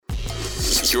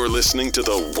You're listening to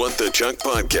the What the Chuck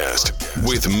podcast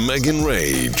with Megan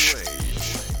Rage.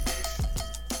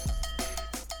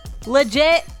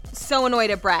 Legit so annoyed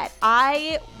at Brett.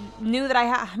 I knew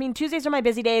that Tuesdays are my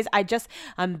busy days.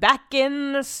 I'm back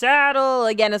in the saddle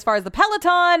again as far as the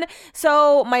Peloton.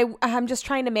 So I'm just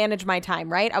trying to manage my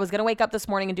time, right? I was going to wake up this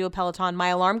morning and do a Peloton. My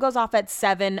alarm goes off at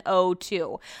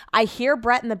 7:02. I hear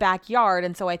Brett in the backyard.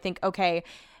 And so I think, okay,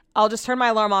 I'll just turn my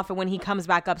alarm off, and when he comes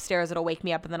back upstairs, it'll wake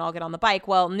me up, and then I'll get on the bike.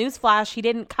 Well, newsflash, he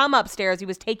didn't come upstairs. He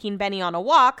was taking Benny on a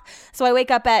walk. So I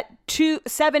wake up at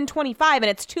 7:25, and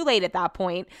it's too late at that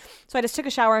point. So I just took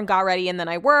a shower and got ready, and then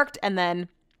I worked, and then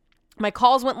my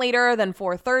calls went later than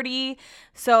 4:30.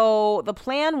 So the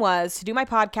plan was to do my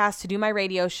podcast, to do my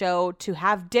radio show, to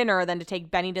have dinner, then to take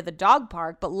Benny to the dog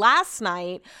park. But last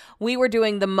night we were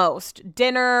doing the most: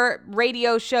 dinner,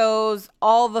 radio shows,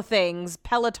 all the things,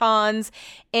 Pelotons.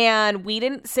 And we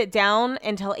didn't sit down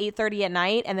until 8:30 at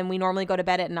night. And then we normally go to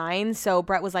bed at 9. So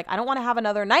Brett was like, I don't want to have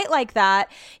another night like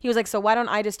that. He was like, so why don't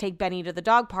I just take Benny to the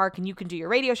dog park and you can do your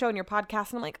radio show and your podcast?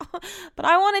 And I'm like, oh, but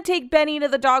I want to take Benny to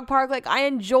the dog park. Like, I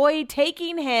enjoy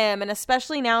taking him, and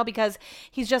especially now because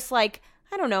he's just like,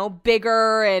 I don't know,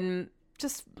 bigger and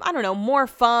just, I don't know, more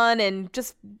fun and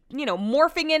just,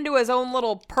 morphing into his own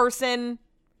little person,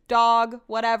 dog,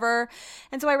 whatever.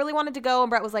 And so I really wanted to go, and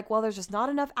Brett was like, well, there's just not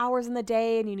enough hours in the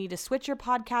day and you need to switch your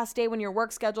podcast day when your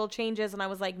work schedule changes. And I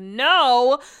was like,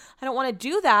 no, I don't want to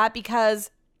do that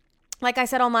because, like I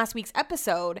said on last week's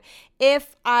episode,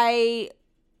 if I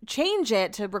change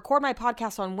it to record my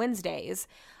podcast on Wednesdays,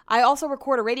 I also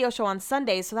record a radio show on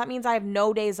Sundays, so that means I have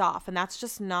no days off, and that's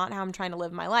just not how I'm trying to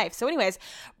live my life. So anyways,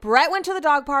 Brett went to the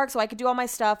dog park so I could do all my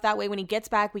stuff. That way when he gets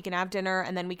back, we can have dinner,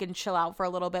 and then we can chill out for a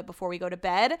little bit before we go to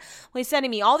bed. Well, he's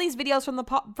sending me all these videos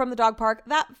from the dog park.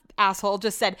 That asshole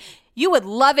just said, you would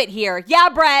love it here. Yeah,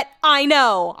 Brett, I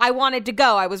know. I wanted to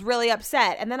go. I was really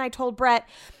upset. And then I told Brett,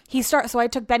 so I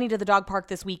took Benny to the dog park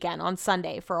this weekend on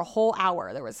Sunday for a whole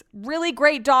hour. There was really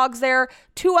great dogs there,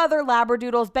 2 other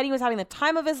Labradoodles. Benny was having the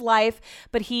time of his life,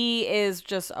 but he is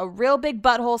just a real big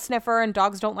butthole sniffer, and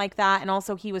dogs don't like that. And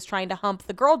also he was trying to hump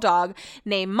the girl dog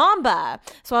named Mamba.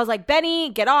 So I was like, Benny,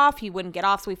 get off. He wouldn't get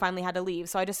off, so we finally had to leave.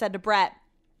 So I just said to Brett,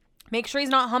 make sure he's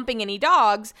not humping any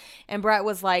dogs. And Brett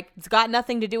was like, it's got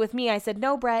nothing to do with me. I said,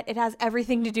 no, Brett, it has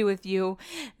everything to do with you.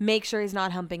 Make sure he's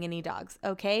not humping any dogs.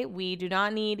 Okay?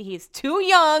 He's too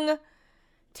young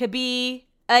to be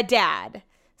a dad.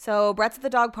 So Brett's at the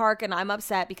dog park, and I'm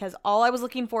upset because all I was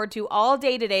looking forward to all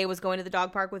day today was going to the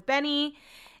dog park with Benny.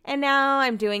 And now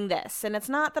I'm doing this. And it's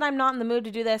not that I'm not in the mood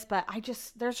to do this, but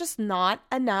there's just not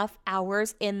enough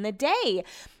hours in the day.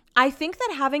 I think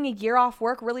that having a year off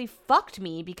work really fucked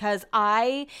me because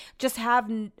I just have,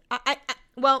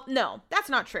 well, no, that's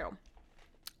not true.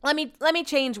 Let me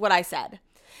change what I said.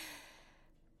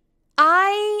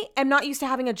 I am not used to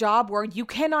having a job where you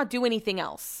cannot do anything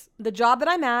else. The job that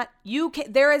I'm at,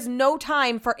 there is no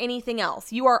time for anything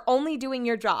else. You are only doing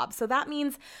your job. So that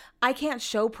means I can't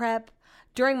show prep.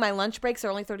 During my lunch breaks,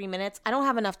 they're only 30 minutes. I don't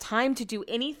have enough time to do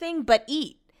anything but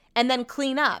eat. And then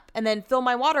clean up and then fill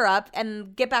my water up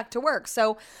and get back to work.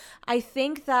 So I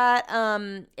think that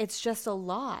it's just a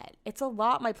lot. It's a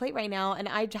lot on my plate right now. And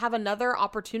I have another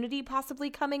opportunity possibly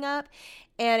coming up.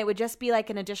 And it would just be like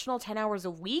an additional 10 hours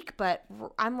a week. But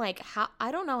I'm like,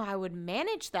 I don't know how I would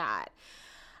manage that.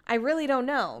 I really don't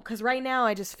know. Because right now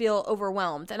I just feel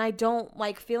overwhelmed. And I don't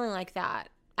like feeling like that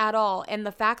at all. And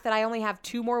the fact that I only have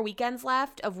 2 more weekends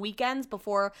left of weekends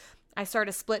before I start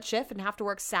a split shift and have to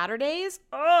work Saturdays.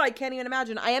 Oh, I can't even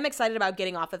imagine. I am excited about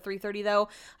getting off at 3:30 though.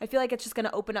 I feel like it's just going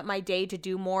to open up my day to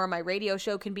do more. My radio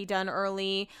show can be done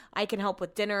early. I can help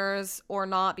with dinners or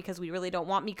not because we really don't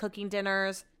want me cooking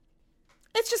dinners.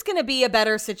 It's just going to be a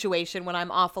better situation when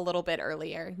I'm off a little bit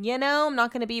earlier. I'm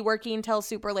not going to be working till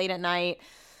super late at night,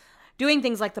 doing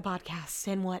things like the podcast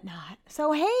and whatnot.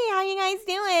 So, hey, how you guys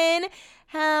doing?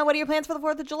 What are your plans for the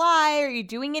 4th of July? Are you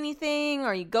doing anything?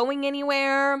 Are you going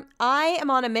anywhere? I am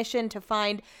on a mission to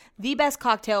find the best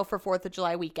cocktail for 4th of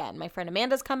July weekend. My friend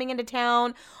Amanda's coming into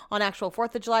town on actual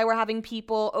 4th of July. We're having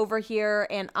people over here,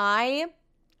 and I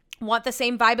want the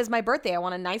same vibe as my birthday. I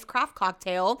want a nice craft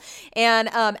cocktail. And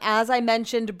as I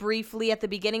mentioned briefly at the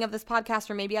beginning of this podcast,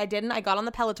 or maybe I didn't, I got on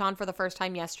the Peloton for the first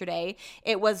time yesterday.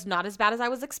 It was not as bad as I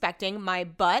was expecting. My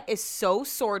butt is so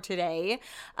sore today,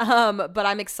 but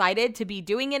I'm excited to be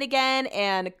doing it again.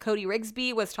 And Cody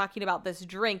Rigsby was talking about this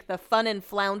drink, the Fun and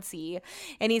Flouncy.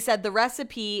 And he said the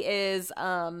recipe is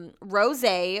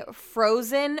rosé,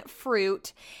 frozen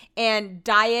fruit, and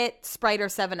diet Sprite or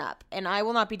 7-Up. And I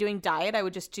will not be doing diet. I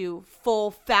would just do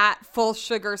full fat, full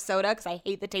sugar soda because I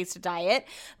hate the taste of diet.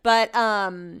 But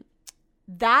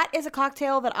that is a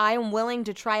cocktail that I am willing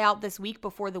to try out this week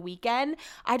before the weekend.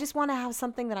 I just want to have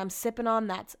something that I'm sipping on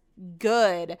that's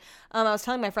good. I was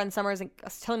telling my friend Summer and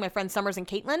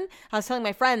Caitlin. I was telling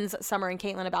my friends Summer and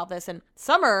Caitlin about this, and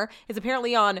Summer is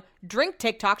apparently on drink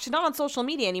TikTok. She's not on social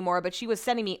media anymore, but she was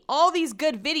sending me all these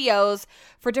good videos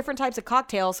for different types of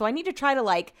cocktails. So I need to try to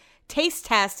like taste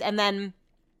test and then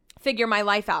figure my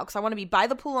life out, because I want to be by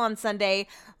the pool on Sunday,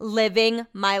 living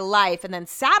my life. And then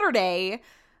Saturday,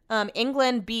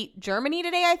 England beat Germany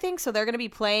today, I think. So they're going to be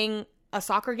playing a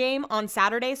soccer game on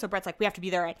Saturday. So Brett's like, we have to be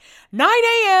there at 9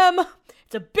 a.m.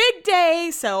 It's a big day.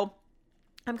 So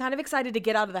I'm kind of excited to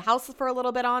get out of the house for a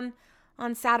little bit on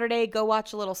Saturday, go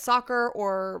watch a little soccer,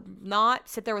 or not,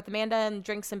 sit there with Amanda and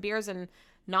drink some beers and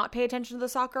not pay attention to the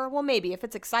soccer. Well, maybe if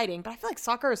it's exciting, but I feel like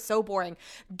soccer is so boring.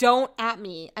 Don't at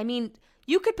me. I mean,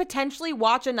 you could potentially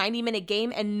watch a 90-minute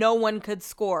game and no one could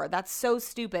score. That's so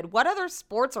stupid. What other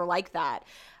sports are like that?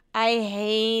 I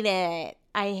hate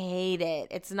it.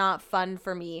 It's not fun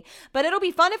for me. But it'll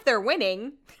be fun if they're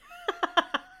winning.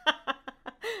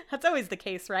 That's always the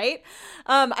case, right?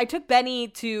 I took Benny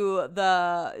to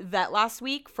the vet last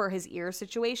week for his ear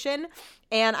situation,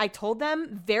 and I told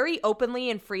them very openly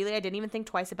and freely, I didn't even think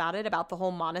twice about it, about the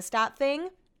whole Monistat thing.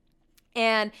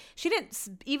 And she didn't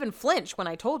even flinch when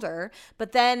I told her.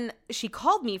 But then she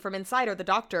called me from inside her, the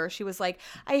doctor. She was like,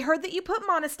 I heard that you put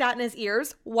Monistat in his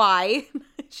ears. Why?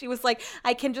 She was like,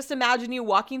 I can just imagine you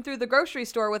walking through the grocery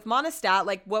store with Monistat.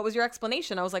 Like, what was your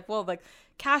explanation? I was like, well, the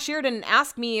cashier didn't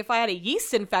ask me if I had a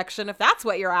yeast infection, if that's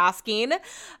what you're asking.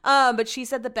 But she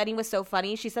said that Benny was so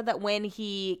funny. She said that when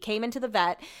he came into the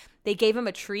vet, they gave him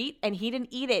a treat and he didn't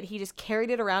eat it. He just carried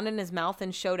it around in his mouth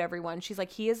and showed everyone. She's like,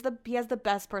 he has the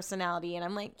best personality. And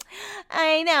I'm like,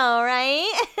 I know,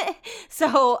 right?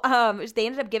 So they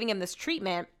ended up giving him this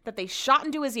treatment that they shot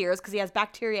into his ears because he has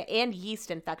bacteria and yeast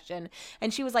infection.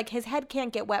 And she was like, his head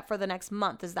can't get wet for the next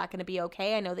month. Is that going to be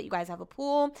okay? I know that you guys have a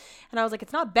pool. And I was like,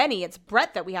 it's not Benny, it's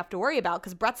Brett that we have to worry about,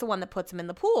 because Brett's the one that puts him in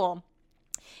the pool.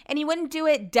 And he wouldn't do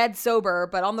it dead sober,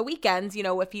 but on the weekends, you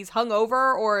know, if he's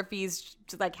hungover or if he's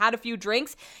like had a few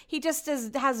drinks, he just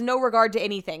has no regard to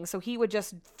anything. So he would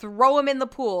just throw him in the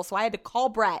pool. So I had to call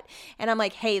Brett and I'm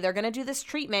like, hey, they're going to do this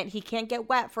treatment. He can't get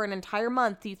wet for an entire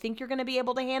month. Do you think you're going to be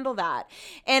able to handle that?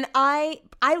 And I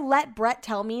let Brett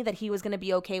tell me that he was going to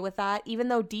be okay with that, even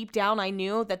though deep down I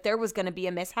knew that there was going to be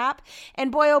a mishap.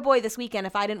 And boy, oh boy, this weekend,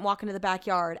 if I didn't walk into the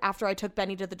backyard after I took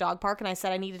Benny to the dog park and I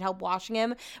said I needed help washing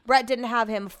him, Brett didn't have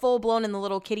him full blown in the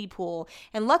little kiddie pool.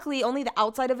 And luckily only the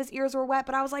outside of his ears were wet,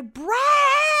 but I was like, Brett,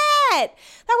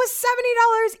 that was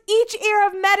 $70 each ear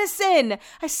of medicine.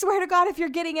 I swear to God, if you're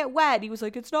getting it wet. He was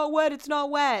like, it's not wet. It's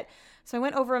not wet. So I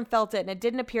went over and felt it, and it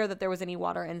didn't appear that there was any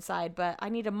water inside, but I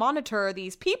need to monitor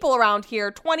these people around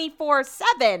here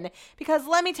 24/7, because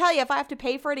let me tell you, if I have to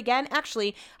pay for it again,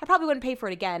 actually, I probably wouldn't pay for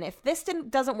it again. If this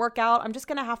doesn't work out, I'm just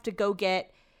going to have to go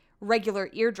get regular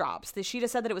eardrops. She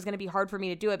just said that it was going to be hard for me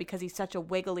to do it because he's such a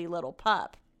wiggly little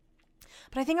pup.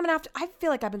 But I think I'm going to have to, I feel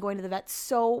like I've been going to the vet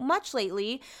so much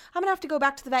lately. I'm going to have to go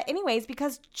back to the vet anyways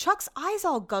because Chuck's eye's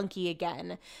all gunky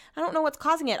again. I don't know what's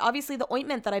causing it. Obviously, the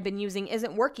ointment that I've been using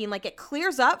isn't working. Like, it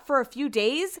clears up for a few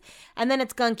days and then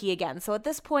it's gunky again. So at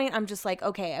this point, I'm just like,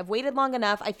 okay, I've waited long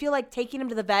enough. I feel like taking him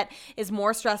to the vet is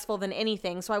more stressful than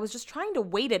anything. So I was just trying to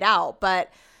wait it out,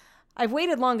 but I've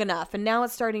waited long enough and now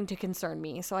it's starting to concern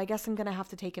me. So I guess I'm going to have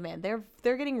to take him in. They're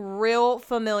getting real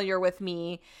familiar with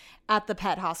me at the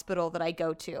pet hospital that I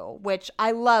go to, which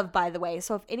I love, by the way.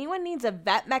 So if anyone needs a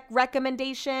vet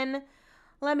recommendation,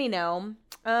 let me know.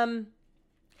 I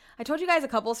told you guys a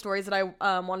couple of stories that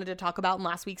I wanted to talk about in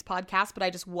last week's podcast, but I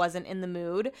just wasn't in the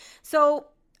mood. So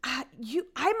I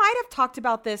might have talked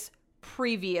about this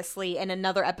previously in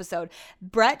another episode.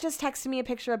 Brett just texted me a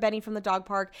picture of Benny from the dog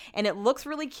park and it looks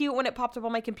really cute when it popped up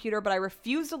on my computer, but I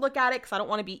refuse to look at it because I don't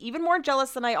want to be even more jealous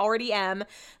than I already am.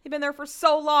 They've been there for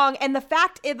so long. And the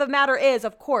fact of the matter is,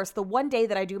 of course, the one day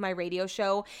that I do my radio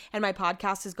show and my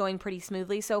podcast is going pretty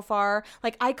smoothly so far.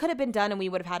 Like, I could have been done and we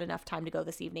would have had enough time to go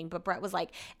this evening, but Brett was like,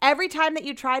 every time that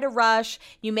you try to rush,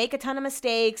 you make a ton of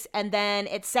mistakes and then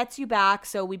it sets you back.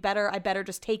 So I better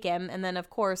just take him. And then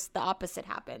of course the opposite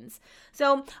happens.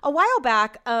 So a while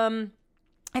back,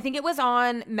 I think it was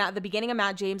on the beginning of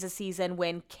Matt James's season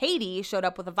when Katie showed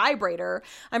up with a vibrator.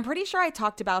 I'm pretty sure I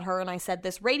talked about her and I said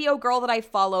this radio girl that I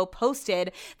follow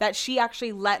posted that she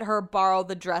actually let her borrow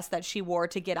the dress that she wore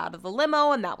to get out of the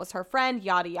limo, and that was her friend,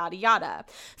 yada, yada, yada.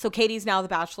 So Katie's now the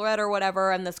Bachelorette or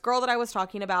whatever, and this girl that I was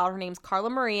talking about, her name's Carla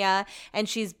Maria, and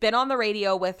she's been on the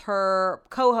radio with her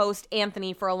co-host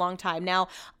Anthony for a long time. Now,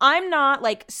 I'm not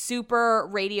like super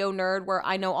radio nerd where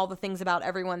I know all the things about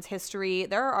everyone's history.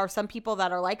 There are some people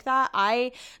that are are like that.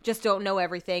 I just don't know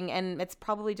everything, and it's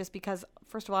probably just because,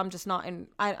 first of all, I'm just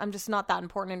not that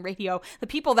important in radio. The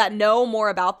people that know more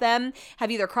about them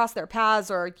have either crossed their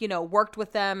paths or, worked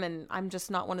with them, and I'm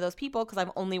just not one of those people because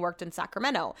I've only worked in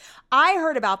Sacramento. I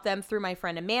heard about them through my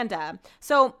friend Amanda.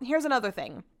 So here's another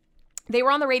thing. They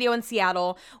were on the radio in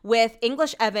Seattle with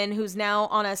English Evan, who's now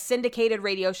on a syndicated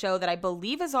radio show that I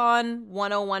believe is on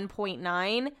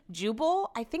 101.9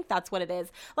 Jubal. I think that's what it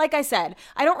is. Like I said,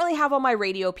 I don't really have all my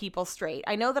radio people straight.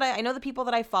 I know the people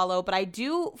that I follow, but I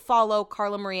do follow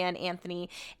Carla Maria and Anthony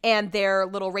and their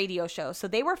little radio show. So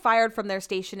they were fired from their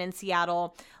station in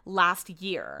Seattle last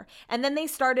year. And then they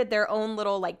started their own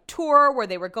little tour where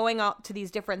they were going out to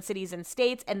these different cities and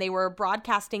states, and they were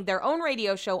broadcasting their own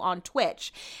radio show on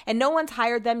Twitch. And no one's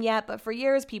hired them yet, but for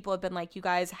years people have been like, you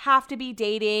guys have to be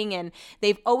dating, and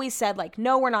they've always said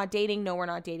no, we're not dating, no, we're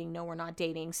not dating, no, we're not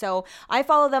dating. So I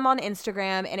follow them on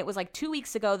Instagram, and it was 2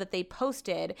 weeks ago that they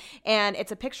posted, and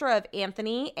it's a picture of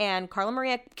Anthony and Carla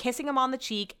Maria kissing him on the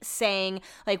cheek, saying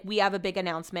we have a big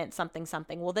announcement, something.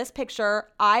 Well, this picture,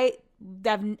 I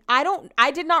did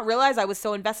not realize I was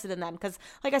so invested in them because,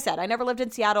 like I said, I never lived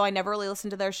in Seattle. I never really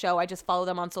listened to their show. I just follow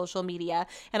them on social media,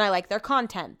 and I like their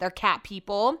content. They're cat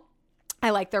people. I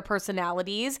like their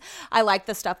personalities. I like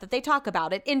the stuff that they talk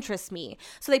about. It interests me.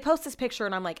 So they post this picture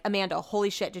and I'm like, Amanda, holy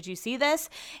shit, did you see this?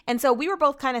 And so we were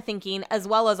both kind of thinking, as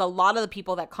well as a lot of the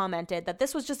people that commented, that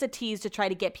this was just a tease to try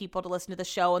to get people to listen to the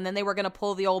show. And then they were going to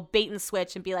pull the old bait and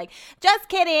switch and be like, just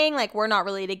kidding. We're not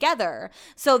really together.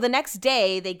 So the next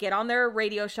day they get on their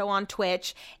radio show on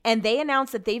Twitch and they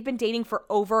announce that they've been dating for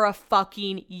over a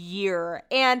fucking year.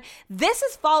 And this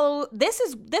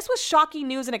was shocking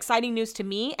news and exciting news to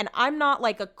me. And I'm not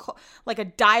like a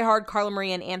diehard Carla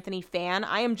Maria and Anthony fan.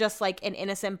 I am just an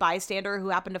innocent bystander who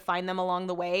happened to find them along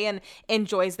the way and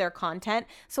enjoys their content.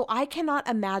 So I cannot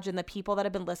imagine the people that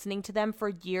have been listening to them for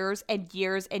years and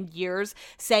years and years,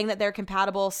 saying that they're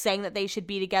compatible, saying that they should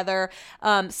be together,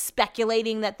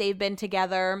 speculating that they've been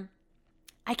together.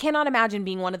 I cannot imagine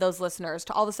being one of those listeners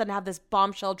to all of a sudden have this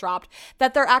bombshell dropped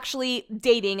that they're actually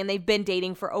dating and they've been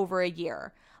dating for over a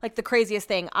year. The craziest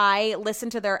thing, I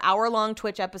listened to their hour-long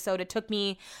Twitch episode. It took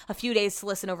me a few days to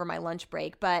listen over my lunch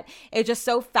break, but it's just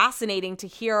so fascinating to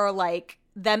hear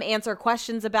them answer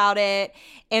questions about it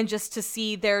and just to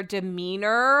see their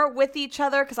demeanor with each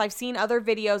other, because I've seen other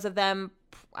videos of them.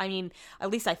 I mean,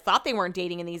 at least I thought they weren't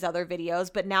dating in these other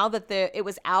videos, but now that it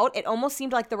was out, it almost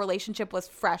seemed like the relationship was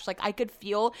fresh. I could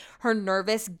feel her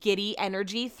nervous, giddy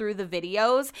energy through the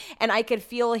videos, and I could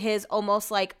feel his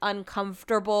almost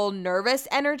uncomfortable, nervous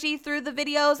energy through the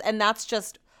videos, and that's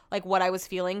just what I was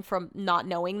feeling from not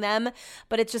knowing them.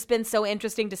 But it's just been so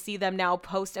interesting to see them now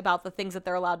post about the things that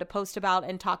they're allowed to post about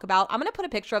and talk about. I'm going to put a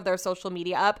picture of their social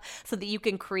media up so that you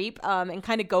can creep and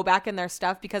kind of go back in their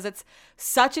stuff, because it's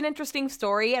such an interesting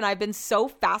story. And I've been so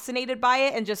fascinated by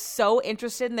it and just so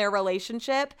interested in their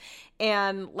relationship.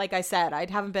 And like I said, I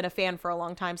haven't been a fan for a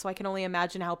long time, so I can only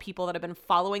imagine how people that have been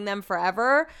following them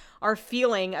forever are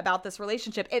feeling about this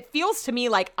relationship. It feels to me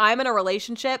like I'm in a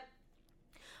relationship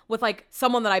with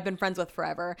someone that I've been friends with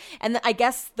forever. And I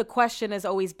guess the question has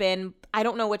always been, I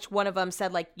don't know which one of them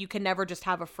said you can never just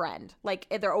have a friend.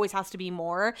 There always has to be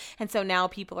more. And so now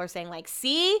people are saying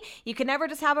see, you can never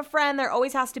just have a friend. There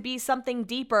always has to be something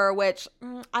deeper, which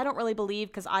I don't really believe,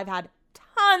 because I've had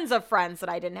tons of friends that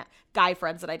I didn't have, guy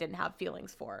friends that I didn't have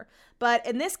feelings for. But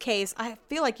in this case, I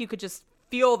feel like you could just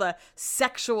feel the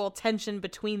sexual tension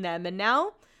between them. And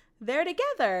now they're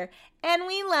together and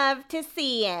we love to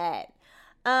see it.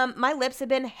 My lips have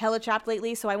been hella chapped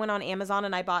lately, so I went on Amazon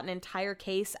and I bought an entire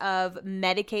case of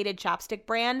medicated chapstick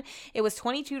brand. It was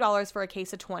 $22 for a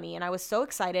case of 20, and I was so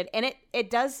excited. And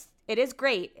it is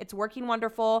great. It's working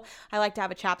wonderful. I like to have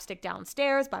a chapstick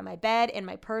downstairs by my bed, in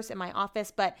my purse, in my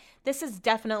office, but this is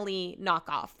definitely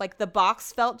knockoff. The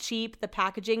box felt cheap, the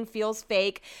packaging feels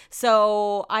fake,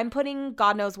 so I'm putting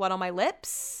God knows what on my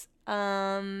lips,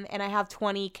 and I have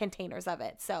 20 containers of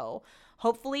it, so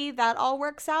hopefully that all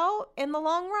works out in the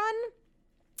long run.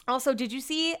 Also, did you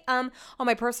see on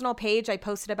my personal page, I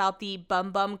posted about the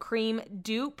Bum Bum Cream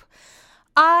dupe?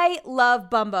 I love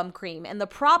Bum Bum Cream, and the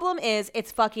problem is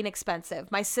it's fucking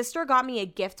expensive. My sister got me a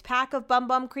gift pack of Bum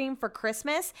Bum Cream for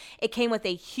Christmas. It came with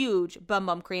a huge Bum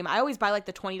Bum Cream. I always buy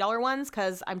the $20 ones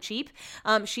because I'm cheap.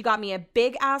 She got me a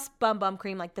big ass Bum Bum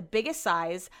Cream, the biggest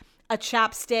size, a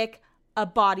chapstick, a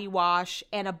body wash,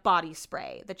 and a body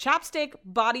spray. The chapstick,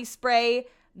 body spray,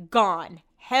 gone.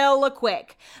 Hella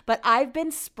quick. But I've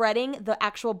been spreading the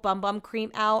actual Bum Bum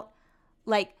Cream out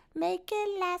Make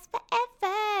it last forever.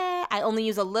 I only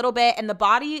use a little bit, and the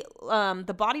body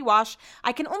wash,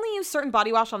 I can only use certain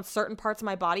body wash on certain parts of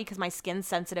my body because my skin's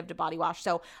sensitive to body wash.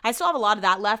 So I still have a lot of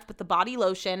that left, but the body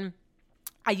lotion,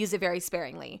 I use it very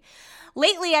sparingly.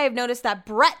 Lately, I have noticed that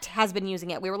Brett has been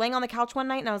using it. We were laying on the couch one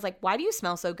night and I was like, why do you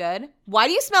smell so good? Why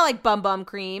do you smell like Bum Bum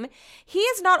Cream? He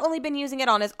has not only been using it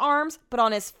on his arms, but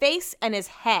on his face and his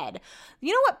head.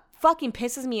 You know what fucking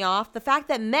pisses me off? The fact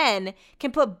that men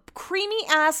can put creamy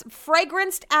ass,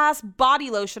 fragranced ass body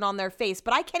lotion on their face,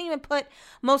 but I can't even put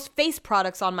most face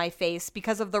products on my face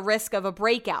because of the risk of a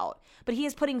breakout. But he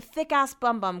is putting thick ass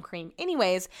Bum Bum Cream.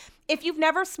 Anyways, if you've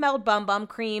never smelled Bum Bum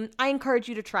Cream, I encourage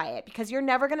you to try it because you're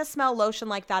never going to smell lotion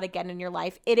like that again in your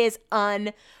life. It is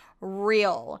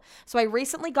unreal. So I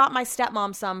recently got my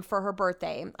stepmom some for her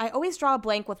birthday. I always draw a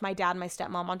blank with my dad and my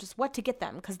stepmom on just what to get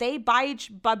them because they buy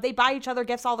each other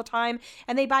gifts all the time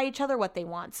and they buy each other what they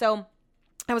want. So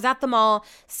I was at the mall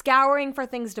scouring for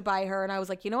things to buy her, and I was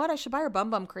like, you know what? I should buy her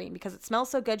Bum Bum Cream because it smells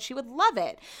so good. She would love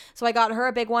it. So I got her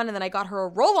a big one, and then I got her a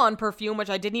roll-on perfume, which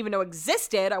I didn't even know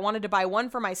existed. I wanted to buy one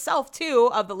for myself,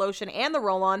 too, of the lotion and the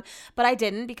roll-on, but I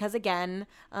didn't because, again,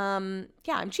 I'm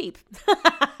cheap.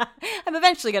 I'm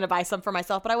eventually going to buy some for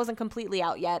myself, but I wasn't completely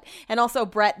out yet. And also,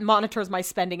 Brett monitors my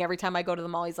spending every time I go to the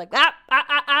mall. He's like,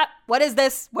 what is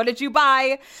this? What did you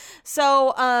buy?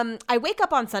 So I wake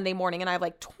up on Sunday morning, and I have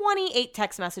like 28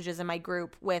 text messages in my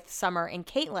group with Summer and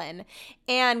Caitlin.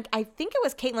 And I think it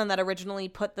was Caitlin that originally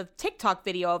put the TikTok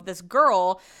video of this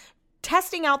girl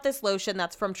testing out this lotion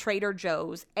that's from Trader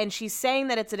Joe's. And she's saying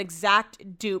that it's an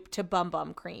exact dupe to Bum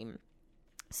Bum Cream.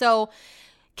 So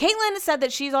Caitlin said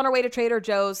that she's on her way to Trader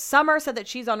Joe's. Summer said that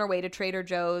she's on her way to Trader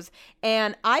Joe's.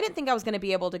 And I didn't think I was going to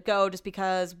be able to go just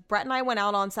because Brett and I went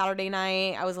out on Saturday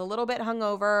night. I was a little bit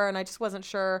hungover and I just wasn't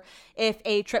sure if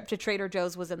a trip to Trader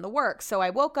Joe's was in the works. So I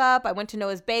woke up, I went to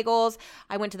Noah's Bagels,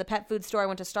 I went to the pet food store, I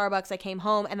went to Starbucks, I came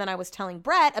home, and then I was telling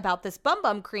Brett about this Bum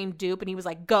Bum Cream dupe, and he was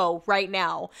like, go right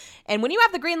now. And when you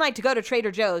have the green light to go to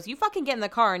Trader Joe's, you fucking get in the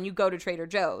car and you go to Trader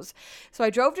Joe's. So I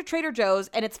drove to Trader Joe's,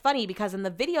 and it's funny because in the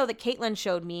video that Caitlin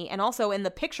showed me, and also in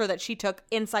the picture that she took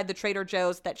inside the Trader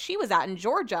Joe's that she was at in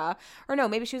Georgia, or no,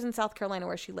 maybe she was in South Carolina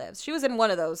where she lives. She was in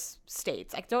one of those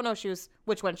states. I don't know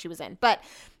which one she was in, but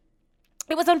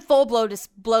it was on full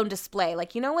blown display.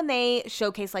 Like, you know when they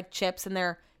showcase like chips and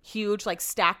they're huge, like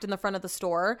stacked in the front of the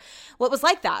store? Well, it was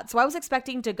like that. So I was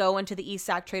expecting to go into the East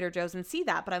Sac Trader Joe's and see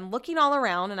that, but I'm looking all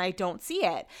around and I don't see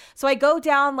it. So I go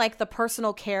down like the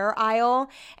personal care aisle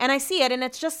and I see it, and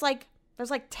it's just like, there's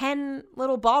like 10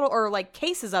 little bottle or like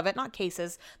cases of it, not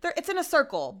cases. It's in a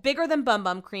circle, bigger than Bum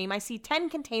Bum Cream. I see 10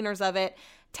 containers of it,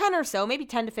 10 or so, maybe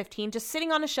 10 to 15, just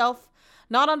sitting on a shelf,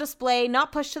 not on display,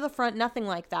 not pushed to the front, nothing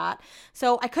like that.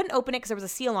 So I couldn't open it because there was a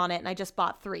seal on it, and I just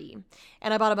bought 3.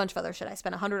 And I bought a bunch of other shit. I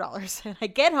spent $100. And I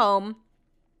get home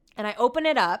and I open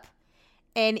it up,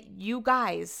 and you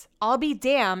guys, I'll be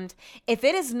damned if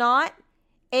it is not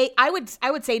I would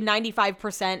say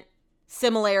 95%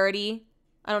 similarity.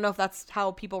 I don't know if that's how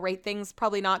people rate things.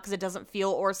 Probably not, because it doesn't feel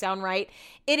or sound right.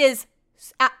 It is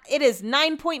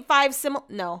 9.5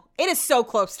 No, it is so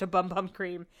close to Bum Bum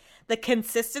Cream. The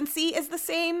consistency is the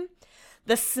same.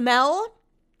 The smell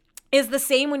is the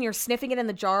same when you're sniffing it in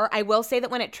the jar. I will say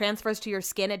that when it transfers to your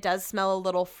skin, it does smell a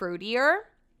little fruitier.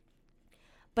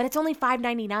 But it's only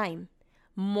 $5.99.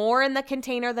 More in the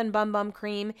container than Bum Bum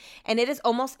Cream, and it is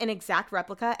almost an exact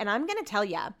replica. And I'm gonna tell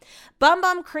ya, Bum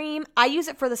Bum Cream, I use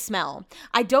it for the smell.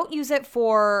 I don't use it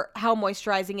for how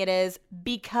moisturizing it is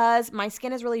because my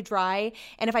skin is really dry,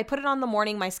 and if I put it on in the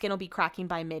morning, my skin will be cracking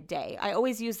by midday. I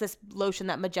always use this lotion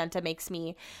that Magenta makes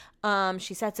me.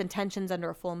 She sets intentions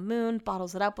under a full moon,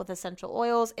 bottles it up with essential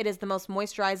oils. It is the most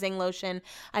moisturizing lotion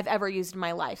I've ever used in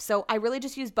my life. So I really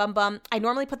just use Bum Bum. I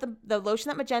normally put the lotion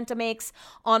that Magenta makes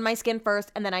on my skin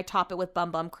first, and then I top it with Bum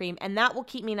Bum Cream, and that will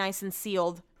keep me nice and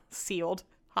sealed,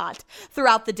 hot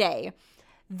throughout the day.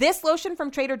 This lotion from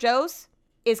Trader Joe's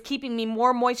is keeping me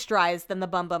more moisturized than the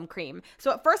Bum Bum Cream.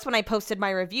 So at first when I posted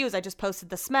my reviews, I just posted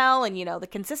the smell and, the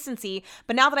consistency.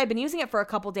 But now that I've been using it for a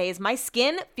couple days, my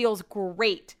skin feels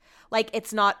great. Like,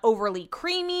 it's not overly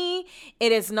creamy.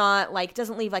 It is not like,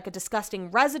 doesn't leave like a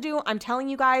disgusting residue. I'm telling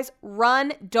you guys,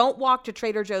 run, don't walk to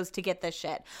Trader Joe's to get this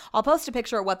shit. I'll post a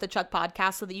picture of What the Chuck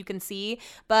podcast so that you can see,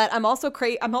 but I'm also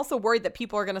worried that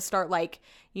people are going to start like,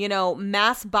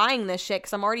 mass buying this shit,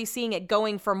 because I'm already seeing it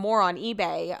going for more on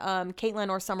eBay. Caitlin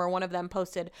or Summer, one of them,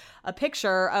 posted a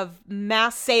picture of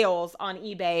mass sales on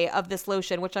eBay of this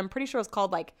lotion, which I'm pretty sure is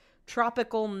called like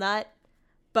Tropical Nut,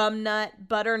 Bum Nut,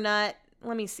 Butternut.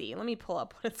 Let me see. Let me pull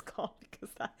up what it's called, because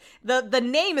the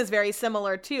name is very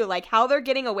similar too. Like how they're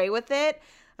getting away with it.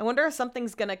 I wonder if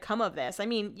something's going to come of this. I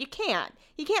mean, you can't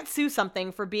sue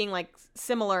something for being like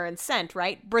similar in scent,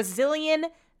 right? Brazilian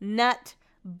nut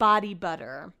body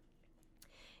butter.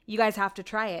 You guys have to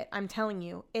try it. I'm telling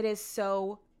you, it is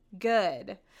so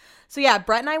good. So yeah,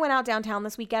 Brett and I went out downtown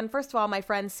this weekend. First of all, my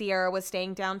friend Sierra was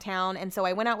staying downtown, and so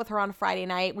I went out with her on Friday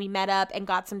night. We met up and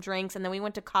got some drinks, and then we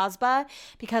went to Cosba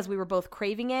because we were both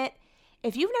craving it.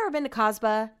 If you've never been to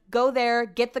Cosba, go there,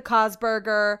 get the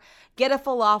Cosburger, get a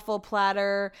falafel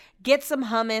platter, get some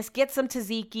hummus, get some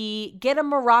tzatziki, get a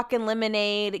Moroccan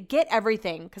lemonade, get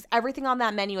everything, because everything on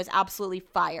that menu is absolutely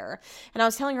fire. And I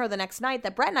was telling her the next night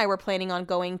that Brett and I were planning on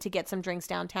going to get some drinks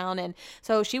downtown, and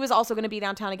so she was also going to be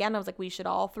downtown again. I was like, we should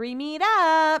all three meet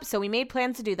up. So we made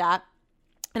plans to do that.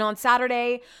 And on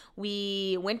Saturday,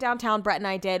 we went downtown, Brett and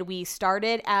I did. We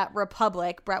started at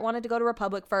Republic. Brett wanted to go to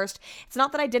Republic first. It's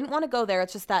not that I didn't want to go there.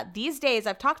 It's just that these days,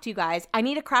 I've talked to you guys, I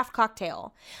need a craft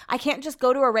cocktail. I can't just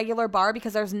go to a regular bar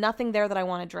because there's nothing there that I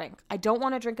want to drink. I don't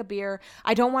want to drink a beer.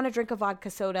 I don't want to drink a vodka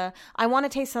soda. I want to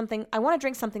taste something. I want to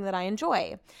drink something that I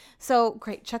enjoy. So,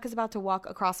 great. Chuck is about to walk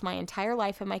across my entire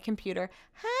life in my computer.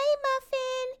 Hi,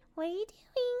 Muffin. What are you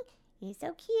doing? You're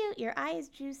so cute. Your eye is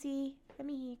juicy.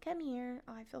 Come here.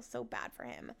 Oh, I feel so bad for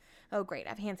him. Oh, great. I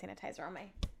have hand sanitizer on my...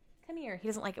 Come here. He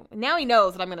doesn't like it. Now he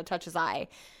knows that I'm going to touch his eye.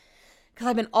 Because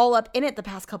I've been all up in it the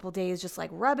past couple days, just like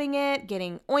rubbing it,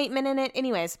 getting ointment in it.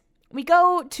 Anyways, we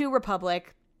go to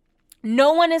Republic.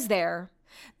 No one is there.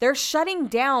 They're shutting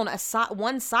down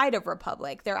one side of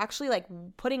Republic. They're actually like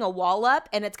putting a wall up,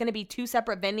 and it's going to be two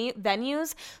separate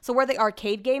venues. So where the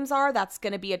arcade games are, that's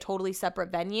going to be a totally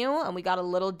separate venue. And we got a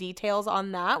little details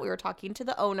on that. We were talking to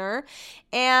the owner,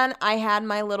 and I had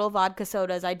my little vodka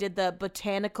sodas. I did the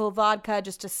botanical vodka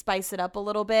just to spice it up a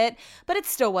little bit, but it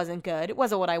still wasn't good. It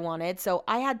wasn't what I wanted. So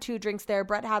I had 2 drinks there.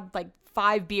 Brett had like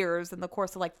 5 beers in the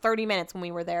course of like 30 minutes when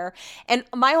we were there. And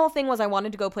my whole thing was I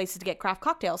wanted to go places to get craft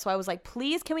cocktails. So I was like,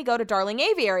 please, can we go to Darling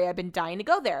Aviary? I've been dying to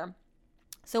go there.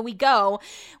 So we go,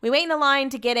 we wait in a line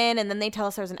to get in, and then they tell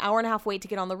us there's an hour and a half wait to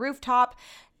get on the rooftop.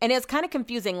 And it was kind of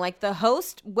confusing. Like the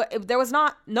host,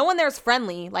 no one there is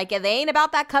friendly. Like they ain't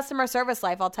about that customer service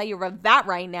life. I'll tell you that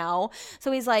right now.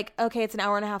 So he's like, okay, it's an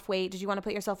hour and a half wait. Did you want to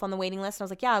put yourself on the waiting list? And I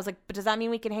was like, yeah. I was like, but does that mean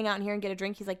we can hang out in here and get a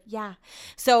drink? He's like, yeah.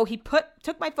 So he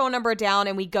took my phone number down,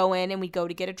 and we go in and we go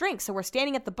to get a drink. So we're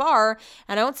standing at the bar,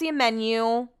 and I don't see a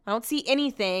menu. I don't see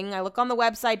anything. I look on the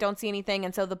website, don't see anything.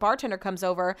 And so the bartender comes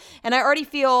over, and I already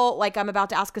feel like I'm about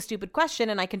to ask a stupid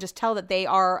question, and I can just tell that they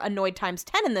are annoyed times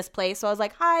 10 in this place. So I was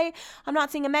like, hi, I'm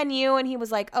not seeing a menu. And he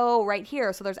was like, oh, right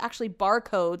here. So there's actually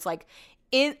barcodes like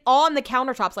on the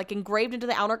countertops, like engraved into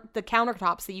the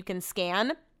countertops that you can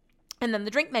scan. And then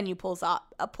the drink menu pulls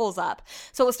up.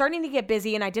 So it was starting to get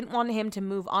busy, and I didn't want him to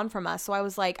move on from us. So I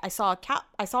was like, I saw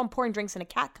him pouring drinks in a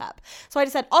cat cup. So I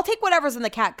just said, I'll take whatever's in the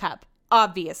cat cup,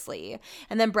 obviously.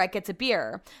 And then Brett gets a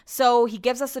beer. So he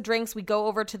gives us the drinks. We go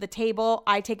over to the table.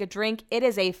 I take a drink. It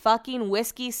is a fucking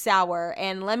whiskey sour.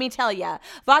 And let me tell you,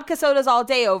 vodka sodas all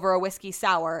day over a whiskey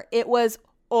sour. It was...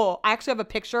 Oh, I actually have a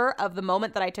picture of the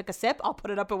moment that I took a sip. I'll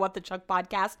put it up at What the Chuck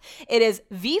podcast. It is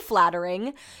flattering.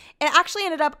 It actually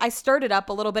I stirred it up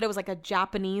a little bit. It was like a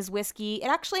Japanese whiskey. It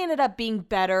actually ended up being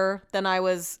better than I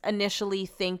was initially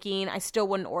thinking. I still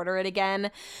wouldn't order it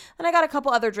again. Then I got a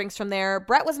couple other drinks from there.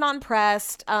 Brett was not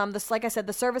impressed. Like I said,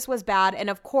 the service was bad. And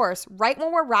of course, right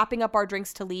when we're wrapping up our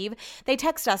drinks to leave, they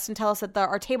text us and tell us that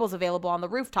our table's available on the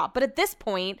rooftop. But at this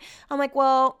point, I'm like,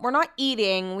 well, we're not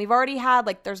eating. We've already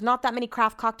had, there's not that many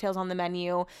craft cocktails on the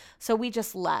menu, so we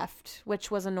just left, which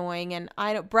was annoying. And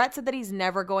Brett said that he's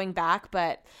never going back,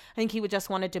 but I think he would just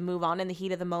wanted to move on in the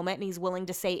heat of the moment, and he's willing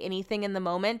to say anything in the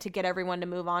moment to get everyone to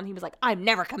move on. He was like, I'm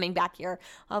never coming back here.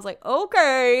 I was like,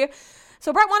 okay.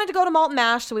 So Brett wanted to go to Malt and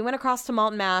Mash, so we went across to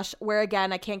Malt and Mash, where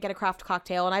again, I can't get a craft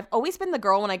cocktail, and I've always been the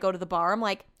girl when I go to the bar. I'm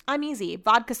like, I'm easy,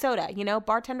 vodka soda,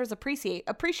 bartenders appreciate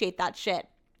that shit.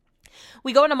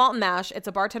 We go into Malt and Mash. It's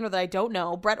a bartender that I don't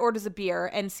know. Brett orders a beer,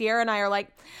 and Sierra and I are like,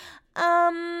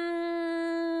 I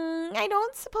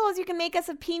don't suppose you can make us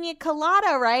a pina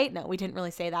colada, right? No, we didn't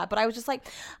really say that, but I was just like,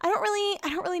 I don't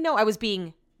really know. I was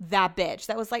being that bitch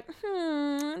that was like, do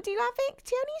you have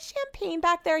any champagne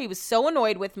back there? He was so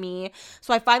annoyed with me.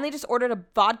 So I finally just ordered a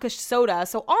vodka soda.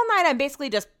 So all night I'm basically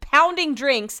just pounding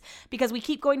drinks because we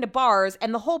keep going to bars.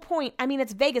 And the whole point,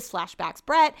 it's Vegas flashbacks.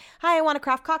 Brett, hi, I want a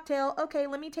craft cocktail. Okay,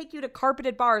 let me take you to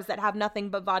carpeted bars that have nothing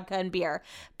but vodka and beer.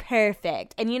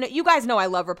 Perfect. And you guys know I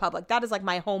love Republic. That is like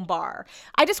my home bar.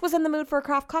 I just was in the mood for a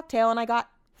craft cocktail, and I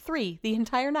got 3 the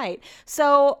entire night.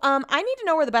 So I need to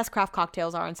know where the best craft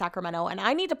cocktails are in Sacramento, and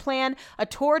I need to plan a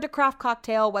tour to craft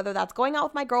cocktail, whether that's going out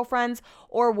with my girlfriends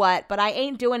or what, but I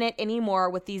ain't doing it anymore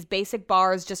with these basic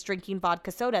bars just drinking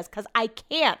vodka sodas because I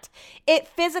can't. It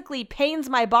physically pains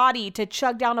my body to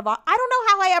chug down a vodka. I don't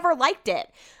know how I ever liked it.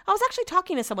 I was actually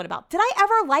talking to someone about, did I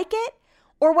ever like it?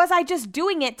 Or was I just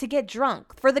doing it to get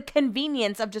drunk for the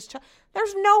convenience of just,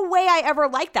 there's no way I ever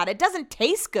liked that. It doesn't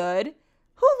taste good.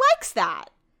 Who likes that?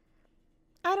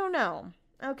 I don't know.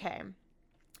 Okay.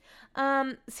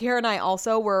 Sierra and I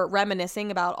also were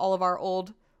reminiscing about all of our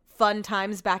old fun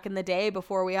times back in the day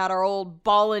before we had our old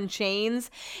ball and chains.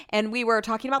 And we were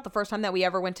talking about the first time that we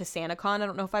ever went to SantaCon. I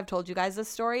don't know if I've told you guys this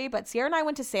story, but Sierra and I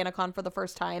went to SantaCon for the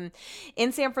first time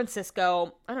in San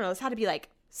Francisco. I don't know, this had to be like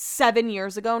 7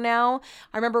 years ago now.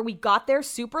 I remember we got there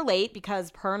super late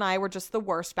because her and I were just the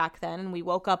worst back then, and we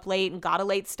woke up late and got a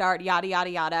late start, yada, yada,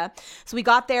 yada. So we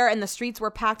got there and the streets were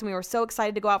packed and we were so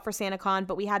excited to go out for SantaCon,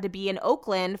 but we had to be in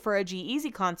Oakland for a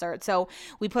G-Eazy concert. So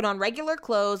we put on regular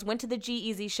clothes, went to the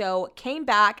G-Eazy show, came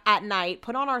back at night,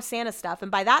 put on our Santa stuff, and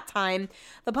by that time,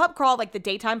 the pub crawl, like the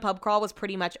daytime pub crawl, was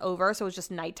pretty much over, so it was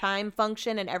just nighttime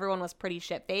function and everyone was pretty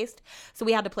shit-faced. So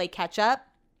we had to play catch-up.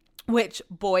 Which,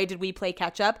 boy, did we play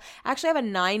catch up. I actually have a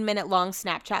 9-minute long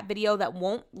Snapchat video that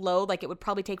won't load. Like, it would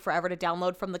probably take forever to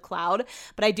download from the cloud.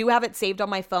 But I do have it saved on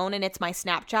my phone, and it's my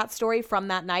Snapchat story from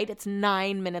that night. It's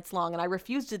 9 minutes long, and I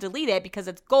refuse to delete it because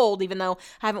it's gold, even though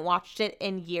I haven't watched it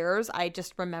in years. I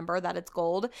just remember that it's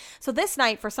gold. So this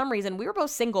night, for some reason, we were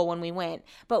both single when we went.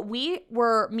 But we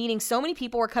were meeting so many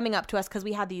people were coming up to us because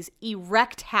we had these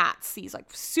erect hats. These, like,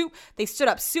 they stood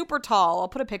up super tall. I'll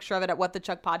put a picture of it at What the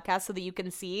Chuck Podcast so that you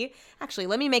can see. Actually,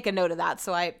 let me make a note of that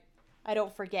so I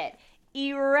don't forget.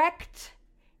 Erect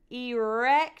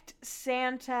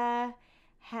Santa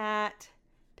hat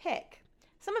pic.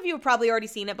 Some of you have probably already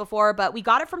seen it before, but we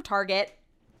got it from Target.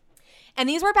 And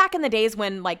these were back in the days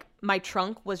when, like, my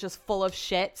trunk was just full of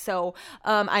shit. So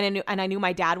I knew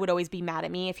my dad would always be mad at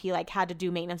me if he, like, had to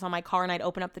do maintenance on my car and I'd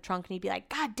open up the trunk and he'd be like,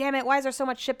 God damn it, why is there so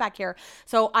much shit back here?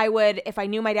 So I would, if I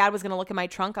knew my dad was going to look at my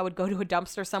trunk, I would go to a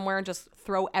dumpster somewhere and just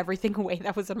throw everything away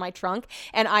that was in my trunk.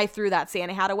 And I threw that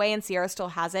Santa hat away, and Sierra still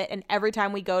has it. And every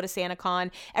time we go to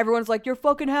SantaCon, everyone's like, your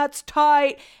fucking hat's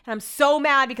tight. And I'm so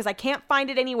mad because I can't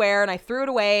find it anywhere, and I threw it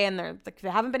away, and they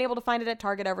haven't been able to find it at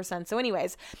Target ever since. So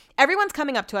anyways, everyone's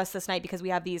coming up to us this night because we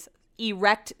have these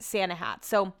erect Santa hats.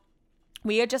 So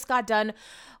we had just got done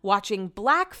watching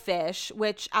Blackfish,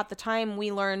 which at the time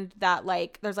we learned that,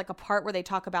 like, there's like a part where they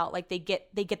talk about, like, they get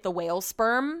the whale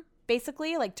sperm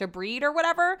basically, like, to breed or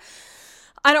whatever.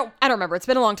 I don't remember. It's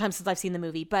been a long time since I've seen the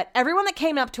movie, but everyone that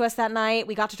came up to us that night,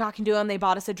 we got to talking to them. They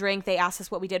bought us a drink. They asked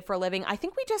us what we did for a living. I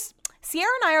think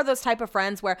Sierra and I are those type of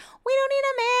friends where we don't need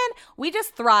a man. We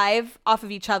just thrive off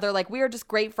of each other. Like, we are just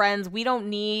great friends. We don't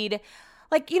need,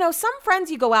 like, you know, some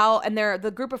friends you go out and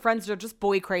the group of friends are just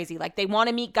boy crazy. Like, they want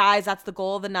to meet guys. That's the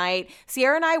goal of the night.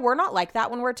 Sierra and I, we're not like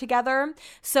that when we're together.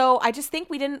 So I just think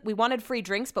we wanted free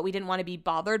drinks, but we didn't want to be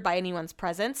bothered by anyone's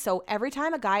presence. So every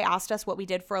time a guy asked us what we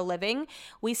did for a living,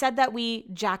 we said that we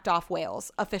jacked off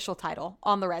whales, official title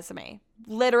on the resume.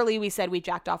 Literally, we said we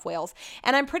jacked off whales.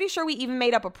 And I'm pretty sure we even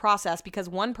made up a process because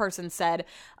one person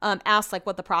asked like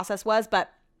what the process was,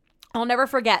 but I'll never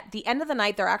forget, the end of the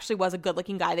night, there actually was a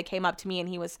good-looking guy that came up to me, and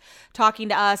he was talking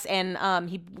to us, and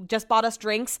he just bought us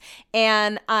drinks,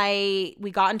 and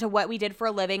we got into what we did for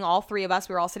a living, all three of us.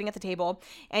 We were all sitting at the table,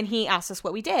 and he asked us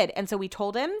what we did, and so we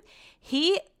told him.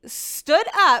 He stood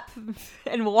up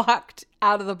and walked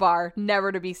out of the bar,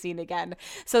 never to be seen again.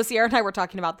 So Sierra and I were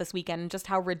talking about this weekend just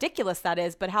how ridiculous that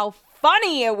is, but how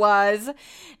funny it was,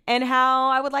 and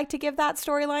how I would like to give that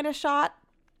storyline a shot.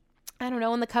 I don't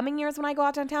know, in the coming years when I go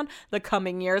out downtown. The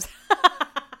coming years.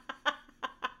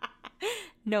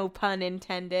 No pun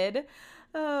intended.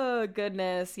 Oh,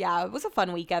 goodness. Yeah, it was a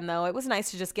fun weekend, though. It was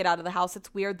nice to just get out of the house.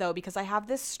 It's weird, though, because I have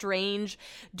this strange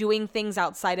doing things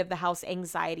outside of the house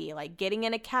anxiety, like getting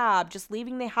in a cab, just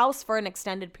leaving the house for an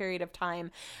extended period of time.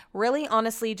 Really,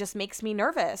 honestly, just makes me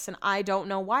nervous, and I don't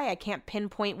know why. I can't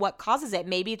pinpoint what causes it.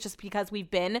 Maybe it's just because we've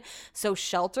been so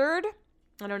sheltered.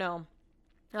 I don't know.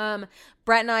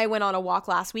 Brett and I went on a walk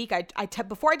last week.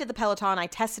 Before I did the Peloton, I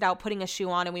tested out putting a shoe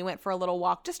on, and we went for a little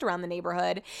walk just around the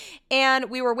neighborhood. And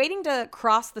we were waiting to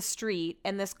cross the street,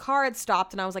 and this car had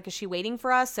stopped, and I was like, is she waiting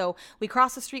for us? So we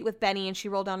crossed the street with Benny, and she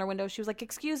rolled down her window. She was like,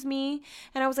 excuse me.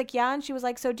 And I was like, yeah. And she was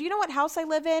like, so do you know what house I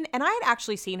live in? And I had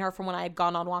actually seen her from when I had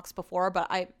gone on walks before, but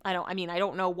I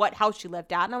don't know what house she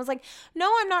lived at. And I was like, no,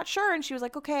 I'm not sure. And she was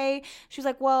like, okay. She was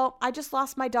like, well, I just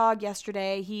lost my dog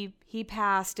yesterday. He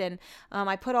passed, and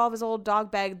I put all of his old dog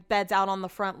beds out on the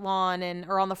front lawn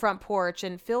or on the front porch,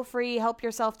 and feel free, help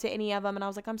yourself to any of them. And I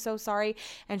was like, I'm so sorry.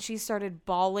 And she started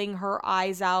bawling her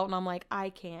eyes out. And I'm like, I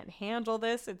can't handle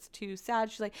this. It's too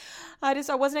sad. She's like, I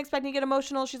wasn't expecting to get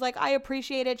emotional. She's like, I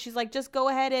appreciate it. She's like, just go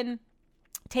ahead and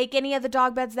take any of the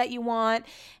dog beds that you want.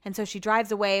 And so she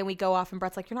drives away and we go off, and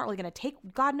Brett's like, you're not really going to take,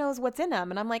 God knows what's in them.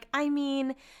 And I'm like, I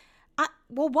mean,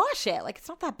 we'll wash it. Like, it's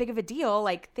not that big of a deal.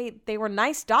 Like, they were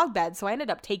nice dog beds. So I ended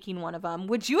up taking one of them.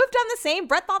 Would you have done the same?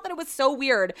 Brett thought that it was so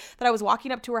weird that I was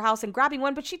walking up to her house and grabbing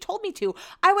one, but she told me to.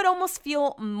 I would almost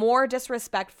feel more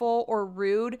disrespectful or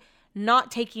rude not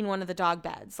taking one of the dog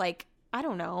beds. Like, I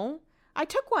don't know. I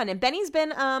took one, and Benny's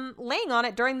been laying on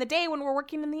it during the day when we're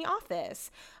working in the office.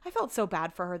 I felt so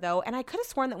bad for her, though, and I could have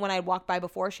sworn that when I walked by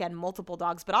before, she had multiple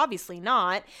dogs, but obviously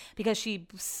not, because she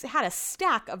had a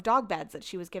stack of dog beds that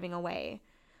she was giving away.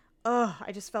 Ugh,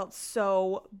 I just felt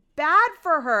so bad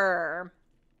for her.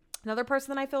 Another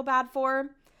person that I feel bad for,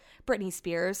 Britney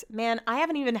Spears. Man, I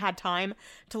haven't even had time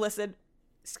to listen,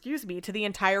 to the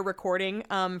entire recording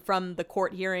from the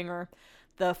court hearing or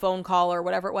the phone call or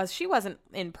whatever it was. She wasn't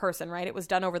in person, right? It was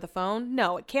done over the phone.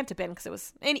 No, it can't have been, because it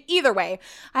was in either way.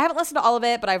 I haven't listened to all of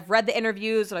it, but I've read the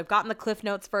interviews and I've gotten the Cliff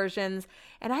Notes versions,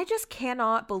 and I just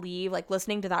cannot believe, like,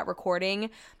 listening to that recording.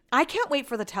 I can't wait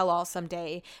for the tell-all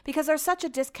someday, because there's such a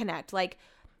disconnect. Like,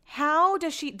 how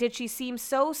did she seem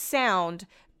so sound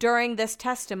during this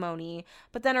testimony,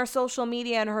 but then her social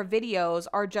media and her videos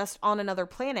are just on another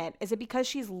planet? Is it because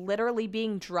she's literally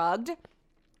being drugged?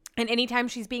 And anytime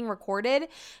she's being recorded,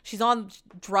 she's on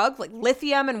drugs like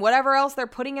lithium and whatever else they're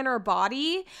putting in her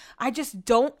body. I just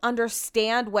don't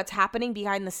understand what's happening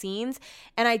behind the scenes.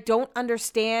 And I don't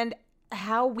understand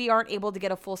how we aren't able to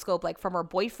get a full scope, like from her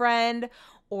boyfriend,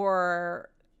 or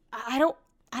I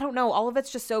don't know. All of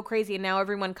it's just so crazy. And now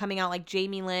everyone coming out like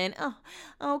Jamie Lynn. Oh,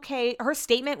 okay. Her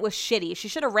statement was shitty. She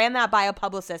should have ran that by a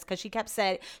publicist, because she kept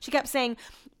saying,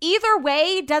 either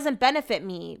way doesn't benefit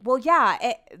me. Well,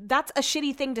 yeah, that's a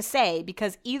shitty thing to say,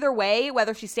 because either way,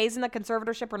 whether she stays in the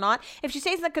conservatorship or not, if she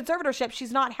stays in the conservatorship,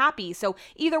 she's not happy. So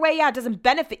either way, yeah, it doesn't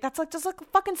benefit. That's just like a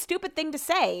fucking stupid thing to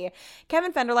say.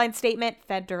 Kevin Federline's statement,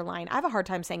 Federline. I have a hard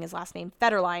time saying his last name.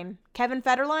 Federline. Kevin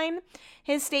Federline.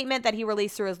 His statement that he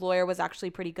released through his lawyer was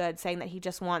actually pretty good, saying that he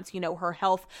just wants, her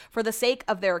health for the sake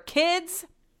of their kids.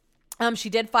 She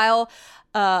did file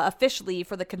officially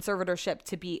for the conservatorship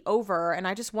to be over, and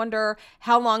I just wonder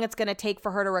how long it's going to take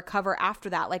for her to recover after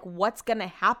that. Like, what's going to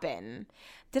happen?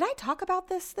 Did I talk about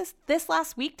this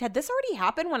last week? Had this already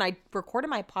happened when I recorded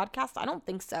my podcast? I don't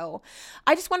think so.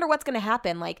 I just wonder what's going to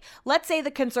happen. Like, let's say the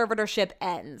conservatorship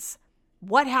ends.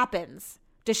 What happens?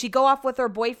 Does she go off with her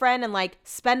boyfriend and like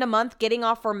spend a month getting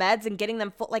off her meds and getting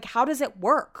them full? Like, how does it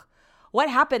work? What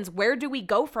happens? Where do we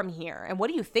go from here? And what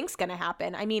do you think's going to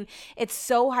happen? I mean, it's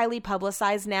so highly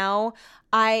publicized now.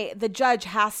 The judge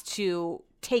has to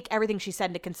take everything she said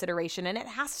into consideration, and it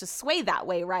has to sway that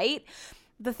way, right?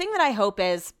 The thing that I hope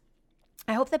is,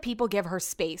 I hope that people give her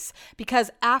space, because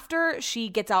after she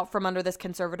gets out from under this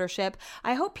conservatorship,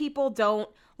 I hope people don't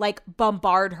like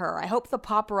bombard her. I hope the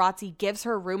paparazzi gives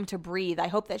her room to breathe. I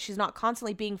hope that she's not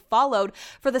constantly being followed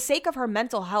for the sake of her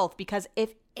mental health, because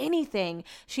if anything,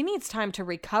 she needs time to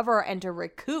recover and to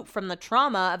recoup from the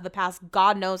trauma of the past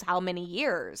God knows how many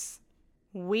years.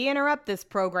 We interrupt this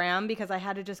program because I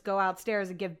had to just go outside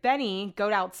and give Benny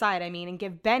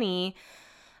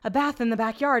a bath in the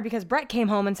backyard, because Brett came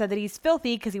home and said that he's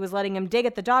filthy because he was letting him dig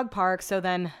at the dog park. So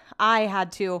then I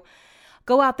had to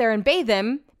go out there and bathe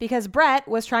him because Brett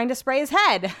was trying to spray his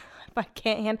head.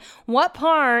 What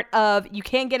part of you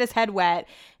can't get his head wet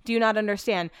do you not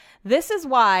understand? This is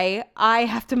why I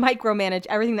have to micromanage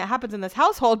everything that happens in this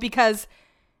household, because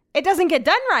it doesn't get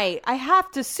done right. I have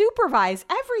to supervise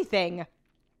everything.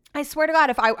 I swear to God,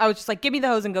 if I was just like, give me the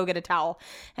hose and go get a towel.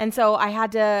 And so I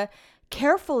had to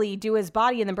carefully do his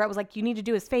body. And then Brett was like, you need to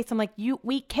do his face. I'm like,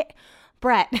 we can't.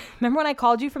 Brett, remember when I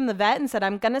called you from the vet and said,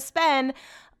 I'm going to spend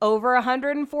over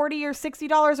 $140 or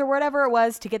 $60 or whatever it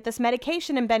was to get this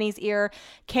medication in Benny's ear?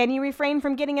 Can you refrain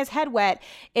from getting his head wet?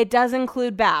 It does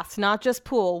include baths, not just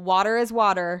pool. Water is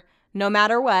water. No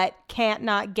matter what, can't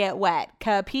not get wet.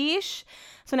 Capiche?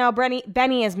 So now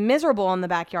Benny is miserable in the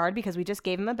backyard because we just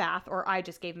gave him a bath, or I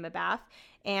just gave him a bath,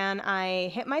 and I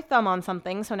hit my thumb on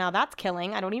something, so now that's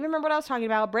killing. I don't even remember what I was talking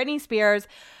about. Britney Spears.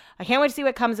 I can't wait to see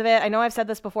what comes of it. I know I've said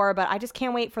this before, but I just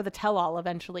can't wait for the tell-all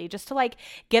eventually, just to like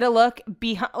get a look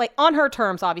behind, like on her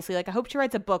terms, obviously. Like, I hope she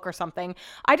writes a book or something.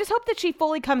 I just hope that she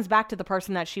fully comes back to the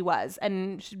person that she was,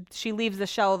 and she leaves the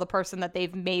shell of the person that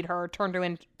they've made her, turned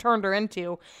her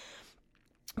into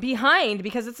behind,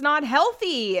 because it's not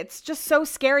healthy. It's just so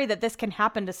scary that this can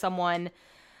happen to someone.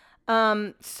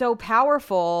 so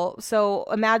powerful. So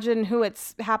imagine who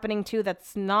it's happening to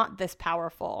that's not this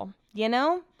powerful,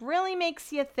 really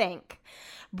makes you think.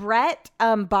 Brett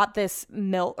bought this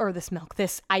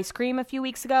ice cream a few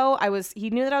weeks ago. He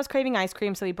knew that I was craving ice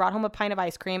cream, so he brought home a pint of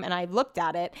ice cream, and I looked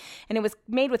at it, and it was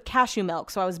made with cashew milk,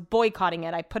 so I was boycotting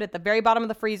it. I put it at the very bottom of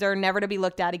the freezer, never to be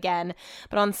looked at again.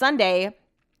 But on Sunday,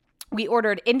 we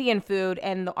ordered Indian food,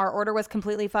 and our order was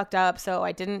completely fucked up, so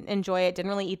I didn't enjoy it, didn't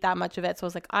really eat that much of it. So I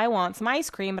was like, I want some ice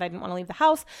cream, but I didn't want to leave the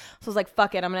house. So I was like,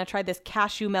 fuck it, I'm going to try this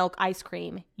cashew milk ice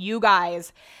cream. You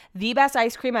guys, the best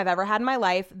ice cream I've ever had in my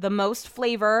life, the most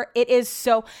flavor. It is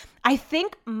so... I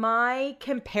think my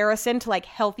comparison to like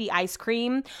healthy ice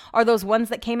cream are those ones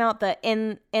that came out, the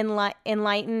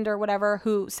Enlightened or whatever,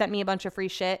 who sent me a bunch of free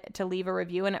shit to leave a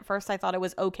review. And at first I thought it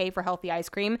was okay for healthy ice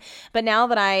cream. But now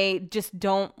that I just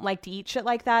don't like to eat shit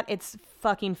like that, it's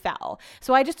fucking foul.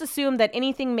 So I just assumed that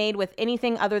anything made with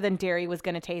anything other than dairy was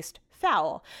going to taste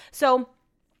foul. So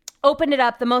opened it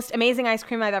up, the most amazing ice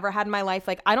cream I've ever had in my life.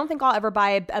 Like, I don't think I'll ever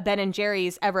buy a Ben &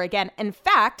 Jerry's ever again. In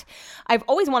fact, I've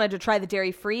always wanted to try the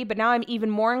dairy-free, but now I'm even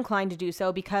more inclined to do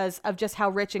so because of just how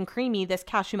rich and creamy this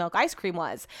cashew milk ice cream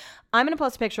was. I'm going to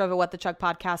post a picture of it, What the Chuck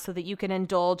podcast, so that you can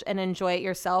indulge and enjoy it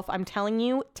yourself. I'm telling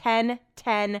you,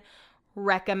 10/10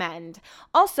 recommend.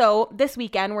 Also, this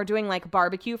weekend we're doing like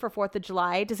barbecue for 4th of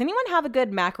July. Does anyone have a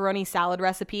good macaroni salad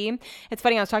recipe? It's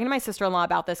funny, I was talking to my sister-in-law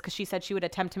about this because she said she would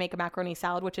attempt to make a macaroni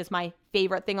salad, which is my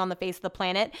favorite thing on the face of the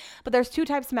planet. But there's two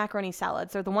types of macaroni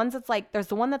salads. There's the ones that's like, there's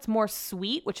the one that's more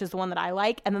sweet, which is the one that I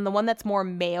like, and then the one that's more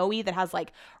mayo-y that has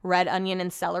like red onion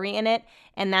and celery in it,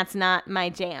 and that's not my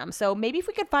jam. So maybe if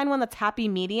we could find one that's happy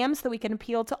medium so that we can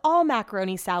appeal to all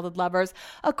macaroni salad lovers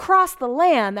across the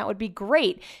land, that would be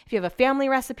great. If you have a family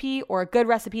recipe or a good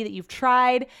recipe that you've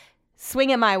tried, swing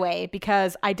it my way,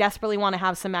 because I desperately want to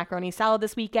have some macaroni salad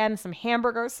this weekend, some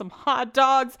hamburgers, some hot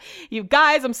dogs. You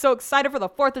guys, I'm so excited for the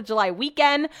 4th of July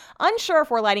weekend. Unsure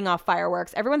if we're lighting off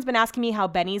fireworks. Everyone's been asking me how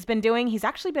Benny's been doing. He's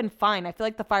actually been fine. I feel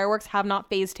like the fireworks have not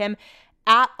fazed him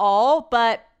at all,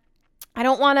 but I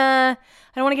don't want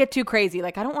to get too crazy.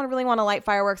 Like, I don't really want to light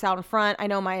fireworks out in front. I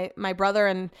know my brother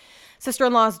and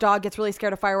sister-in-law's dog gets really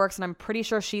scared of fireworks, and I'm pretty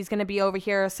sure she's going to be over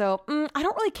here. So I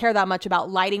don't really care that much about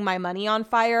lighting my money on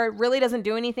fire. It really doesn't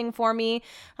do anything for me.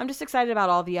 I'm just excited about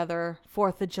all the other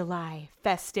 4th of July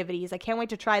festivities. I can't wait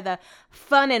to try the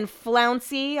fun and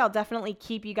flouncy. I'll definitely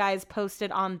keep you guys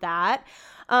posted on that.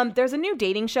 There's a new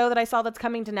dating show that I saw that's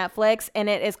coming to Netflix, and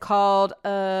it is called,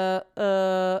 I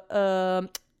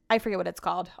forget what it's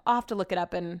called. I'll have to look it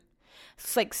up, and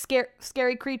it's like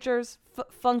scary creatures,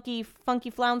 funky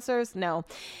flouncers. No,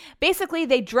 basically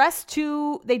they dress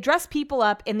people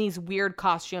up in these weird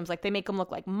costumes. Like, they make them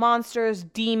look like monsters,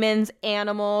 demons,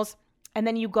 animals. And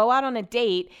then you go out on a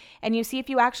date and you see if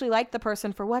you actually like the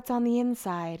person for what's on the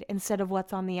inside instead of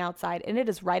what's on the outside. And it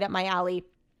is right up my alley.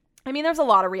 I mean, there's a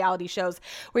lot of reality shows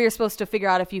where you're supposed to figure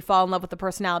out if you fall in love with the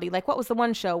personality. Like, what was the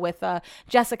one show with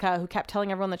Jessica, who kept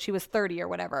telling everyone that she was 30 or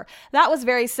whatever? That was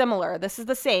very similar. This is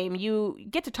the same. You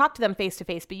get to talk to them face to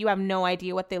face, but you have no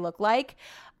idea what they look like.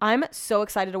 I'm so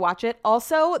excited to watch it.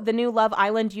 Also, the new Love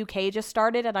Island UK just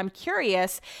started, and I'm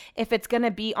curious if it's going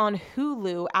to be on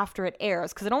Hulu after it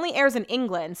airs, because it only airs in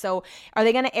England. So are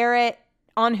they going to air it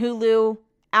on Hulu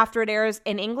after it airs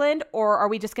in England, or are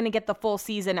we just going to get the full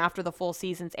season after the full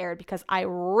season's aired? Because I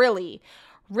really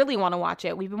want to watch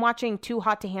it. We've been watching Too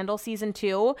Hot to Handle season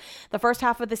 2. The first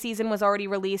half of the season was already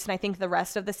released, and I think the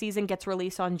rest of the season gets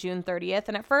released on June 30th.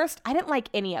 And at first, I didn't like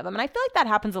any of them. And I feel like that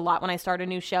happens a lot when I start a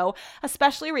new show,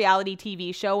 especially a reality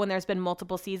TV show when there's been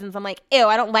multiple seasons. I'm like, ew,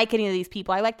 I don't like any of these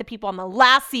people. I like the people on the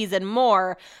last season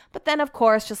more. But then, of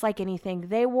course, just like anything,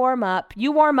 they warm up.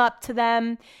 You warm up to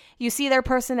them. You see their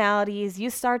personalities,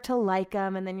 you start to like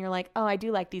them, and then you're like, oh, I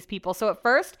do like these people. So at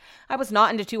first, I was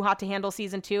not into Too Hot to Handle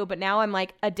season 2, but now I'm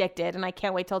like addicted, and I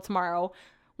can't wait till tomorrow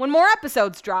when more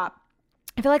episodes drop.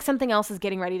 I feel like something else is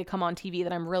getting ready to come on TV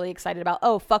that I'm really excited about.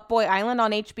 Oh, Fuckboy Island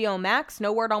on HBO Max.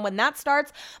 No word on when that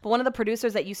starts, but one of the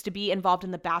producers that used to be involved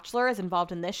in The Bachelor is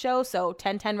involved in this show, so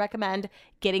 10/10 recommend.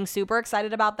 Getting super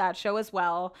excited about that show as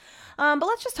well. But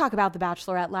let's just talk about The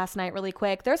Bachelorette last night really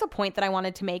quick. There's a point that I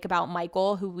wanted to make about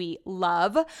Michael, who we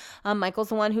love. Michael's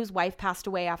the one whose wife passed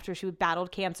away after she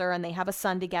battled cancer, and they have a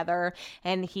son together,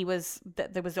 and he was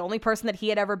there was the only person that he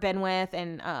had ever been with,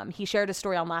 and he shared a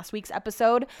story on last week's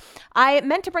episode. I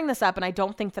meant to bring this up, and I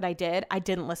don't think that I did. I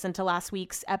didn't listen to last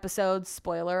week's episode.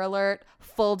 Spoiler alert.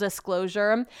 Full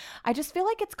disclosure. I just feel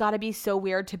like it's got to be so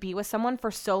weird to be with someone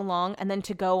for so long and then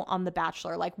to go on The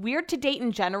Bachelor. Like, weird to date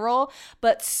in general,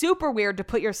 but super weird to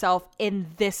put yourself in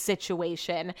this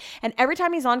situation. And every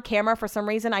time he's on camera, for some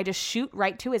reason, I just shoot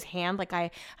right to his hand. Like, I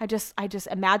just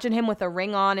imagine him with a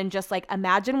ring on and just like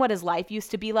imagine what his life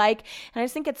used to be like. And I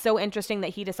just think it's so interesting that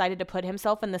he decided to put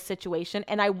himself in this situation.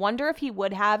 And I wonder if he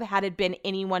would have had it been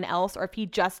anyone else, or if he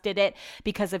just did it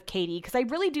because of Katie. Because I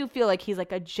really do feel like he's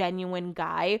like a genuine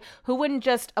guy who wouldn't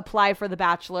just apply for The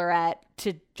Bachelorette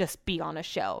to just be on a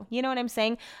show. You know what I'm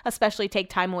saying? Especially take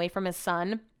time away from his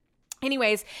son.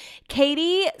 Anyways,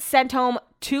 Katie sent home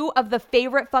two of the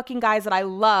favorite fucking guys that I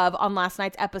love on last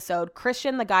night's episode.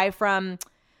 Christian, the guy from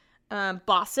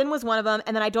Boston, was one of them.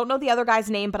 And then I don't know the other guy's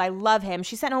name, but I love him.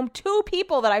 She sent home two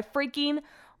people that I freaking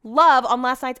love on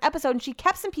last night's episode, and she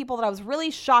kept some people that I was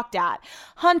really shocked at.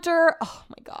 Hunter, oh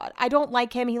my God, I don't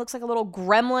like him. He looks like a little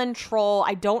gremlin troll.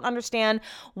 I don't understand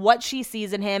what she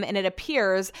sees in him, and it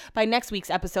appears by next week's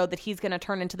episode that he's going to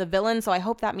turn into the villain, so I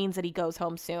hope that means that he goes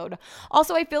home soon.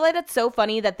 Also, I feel like it's so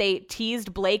funny that they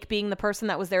teased Blake being the person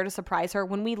that was there to surprise her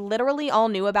when we literally all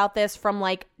knew about this from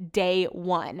like day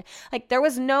one. Like, it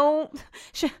was no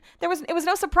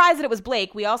surprise that it was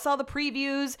Blake. We all saw the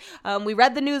previews. We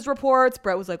read the news reports.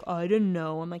 Brett was like, oh, I didn't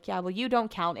know. I'm like, yeah, well, you don't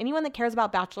count. Anyone that cares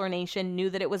about Bachelor Nation knew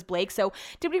that it was Blake. So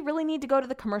did we really need to go to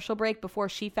the commercial break before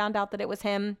she found out that it was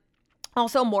him?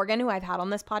 Also, Morgan, who I've had on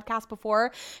this podcast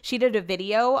before, she did a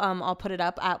video. I'll put it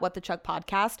up at What the Chuck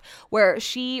podcast, where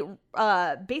she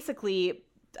basically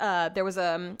there was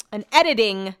an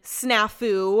editing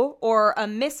snafu or a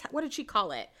what did she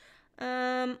call it?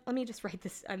 Let me just write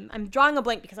this. I'm drawing a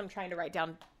blank because I'm trying to write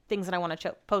down things that I want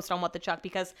to post on What the Chuck,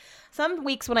 because some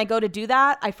weeks when I go to do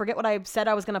that, I forget what I said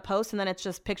I was going to post, and then it's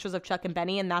just pictures of Chuck and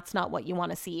Benny, and that's not what you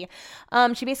want to see.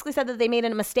 She basically said that they made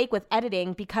a mistake with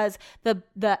editing because the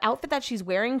outfit that she's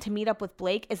wearing to meet up with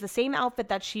Blake is the same outfit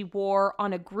that she wore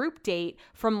on a group date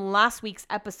from last week's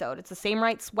episode. It's the same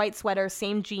white sweater,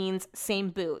 same jeans,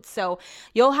 same boots. So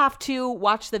you'll have to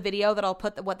watch the video that I'll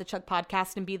put the What the Chuck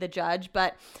podcast and be the judge,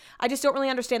 but I just don't really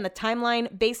understand the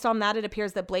timeline. Based on that, it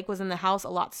appears that Blake was in the house a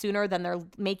lot sooner than they're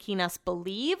making us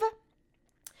believe.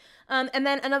 And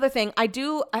then another thing,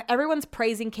 everyone's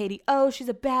praising Katie. Oh, she's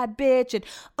a bad bitch. And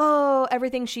oh,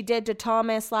 everything she did to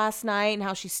Thomas last night and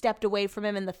how she stepped away from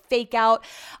him and the fake out.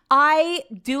 I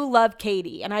do love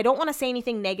Katie, and I don't want to say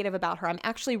anything negative about her. I'm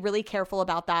actually really careful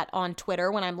about that on Twitter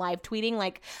when I'm live tweeting.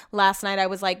 Like last night I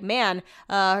was like, man,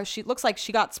 she looks like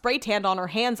she got spray tanned on her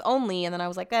hands only. And then I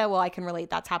was like, well, I can relate.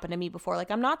 That's happened to me before. Like,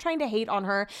 I'm not trying to hate on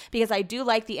her because I do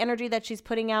like the energy that she's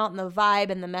putting out and the vibe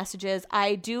and the messages.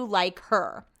 I do like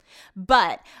her.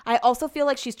 But I also feel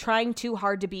like she's trying too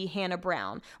hard to be Hannah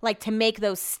Brown, like to make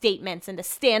those statements and to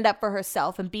stand up for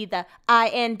herself and be the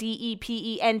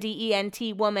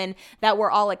INDEPENDENT woman that we're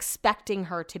all expecting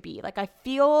her to be. Like, I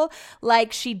feel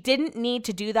like she didn't need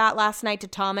to do that last night to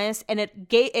Thomas, and it's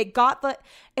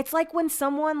like when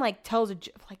someone like tells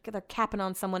like they're capping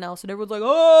on someone else and everyone's like,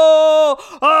 oh,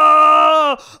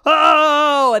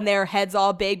 and their heads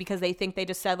all big because they think they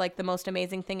just said like the most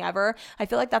amazing thing ever. I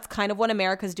feel like that's kind of what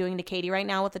America's doing to Katie right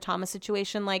now with the Thomas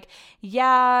situation. Like,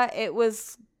 yeah, it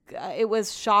was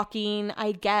shocking,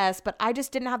 I guess, but I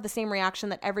just didn't have the same reaction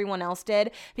that everyone else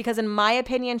did, because in my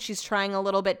opinion, she's trying a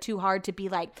little bit too hard to be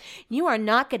like, you are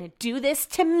not going to do this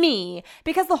to me,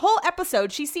 because the whole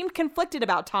episode, she seemed conflicted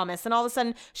about Thomas, and all of a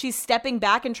sudden, she's stepping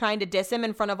back and trying to diss him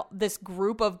in front of this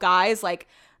group of guys. Like,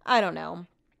 I don't know.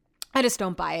 I just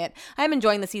don't buy it. I'm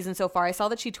enjoying the season so far. I saw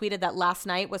that she tweeted that last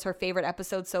night was her favorite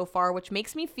episode so far, which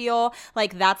makes me feel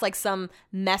like that's like some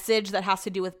message that has to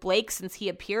do with Blake since he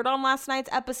appeared on last night's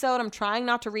episode. I'm trying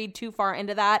not to read too far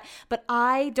into that, but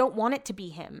I don't want it to be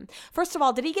him. First of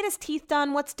all, did he get his teeth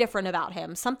done? What's different about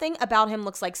him? Something about him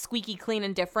looks like squeaky clean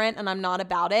and different, and I'm not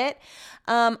about it.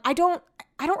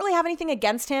 I don't really have anything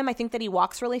against him. I think that he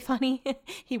walks really funny.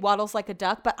 He waddles like a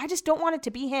duck, but I just don't want it to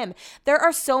be him. There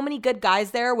are so many good guys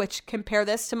there, which compare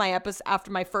this to my episode after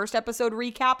my first episode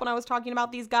recap when I was talking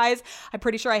about these guys. I'm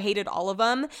pretty sure I hated all of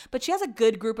them, but she has a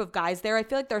good group of guys there. I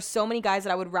feel like there's so many guys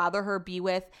that I would rather her be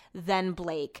with than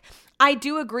Blake. I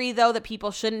do agree though that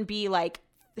people shouldn't be like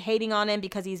hating on him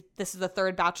because this is the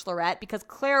third Bachelorette, because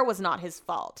Claire was not his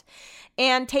fault.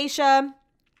 And Tayshia,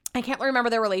 I can't remember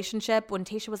their relationship when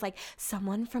Tayshia was like,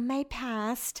 someone from my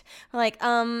past. Like,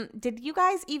 did you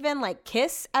guys even like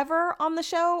kiss ever on the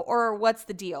show, or what's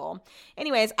the deal?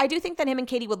 Anyways, I do think that him and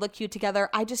Katie would look cute together.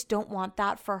 I just don't want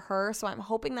that for her. So I'm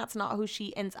hoping that's not who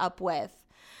she ends up with.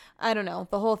 I don't know.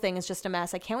 The whole thing is just a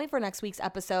mess. I can't wait for next week's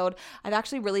episode. I've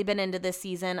actually really been into this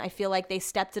season. I feel like they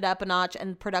stepped it up a notch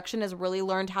and production has really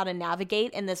learned how to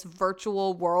navigate in this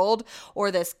virtual world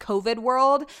or this COVID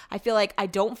world. I feel like I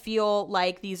don't feel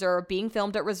like these are being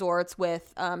filmed at resorts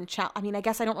with, I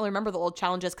guess I don't really remember the old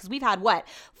challenges because we've had,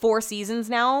 4 seasons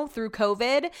now through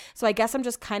COVID. So I guess I'm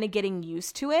just kind of getting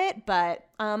used to it, but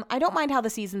I don't mind how the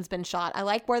season's been shot. I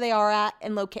like where they are at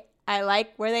and I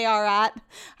like where they are at.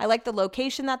 I like the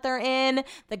location that they're in.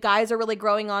 The guys are really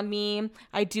growing on me.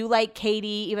 I do like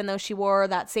Katie, even though she wore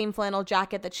that same flannel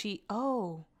jacket that she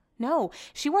wore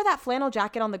that flannel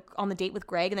jacket on the date with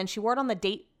Greg, and then she wore it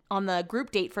on the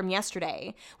group date from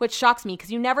yesterday, which shocks me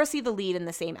because you never see the lead in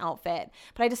the same outfit.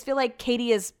 But I just feel like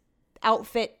Katie is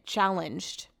outfit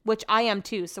challenged, which I am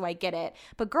too, so I get it.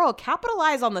 But girl,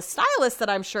 capitalize on the stylist that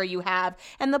I'm sure you have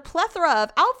and the plethora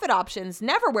of outfit options.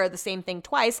 Never wear the same thing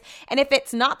twice. And if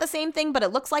it's not the same thing, but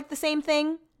it looks like the same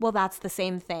thing, well, that's the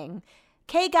same thing.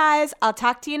 Okay, guys, I'll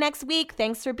talk to you next week.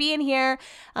 Thanks for being here.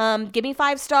 Give me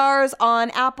 5 stars on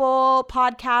Apple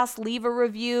Podcasts. Leave a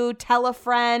review. Tell a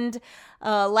friend.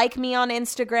 Like me on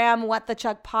Instagram, What the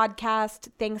Chuck Podcast.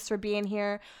 Thanks for being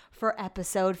here for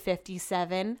episode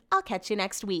 57. I'll catch you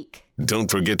next week.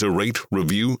 Don't forget to rate,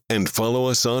 review, and follow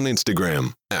us on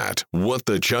Instagram at What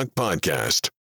the Chuck Podcast.